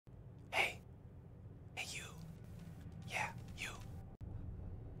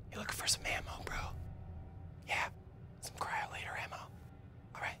some ammo, bro. Yeah, some Cryolator ammo.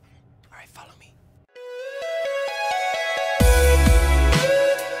 Alright, follow me.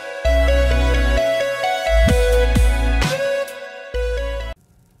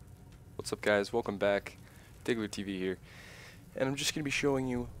 What's up, guys? Welcome back. Diggler TV here. And I'm just going to be showing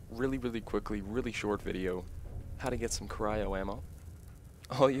you really quickly, really short video, how to get some cryo ammo.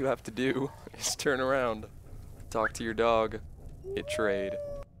 All you have to do is turn around, talk to your dog, hit trade,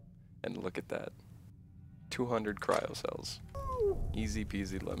 and look at that. 200 cryo cells. Easy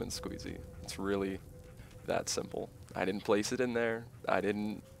peasy lemon squeezy. It's really that simple. I didn't place it in there. I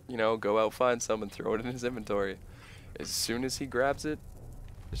didn't, go out find some and throw it in his inventory. As soon as he grabs it,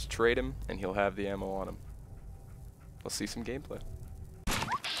 just trade him and he'll have the ammo on him. Let's see some gameplay.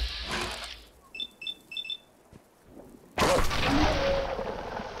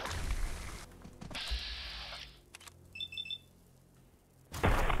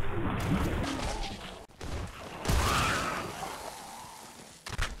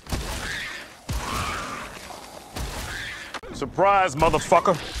 Surprise,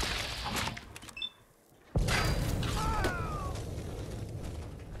 motherfucker!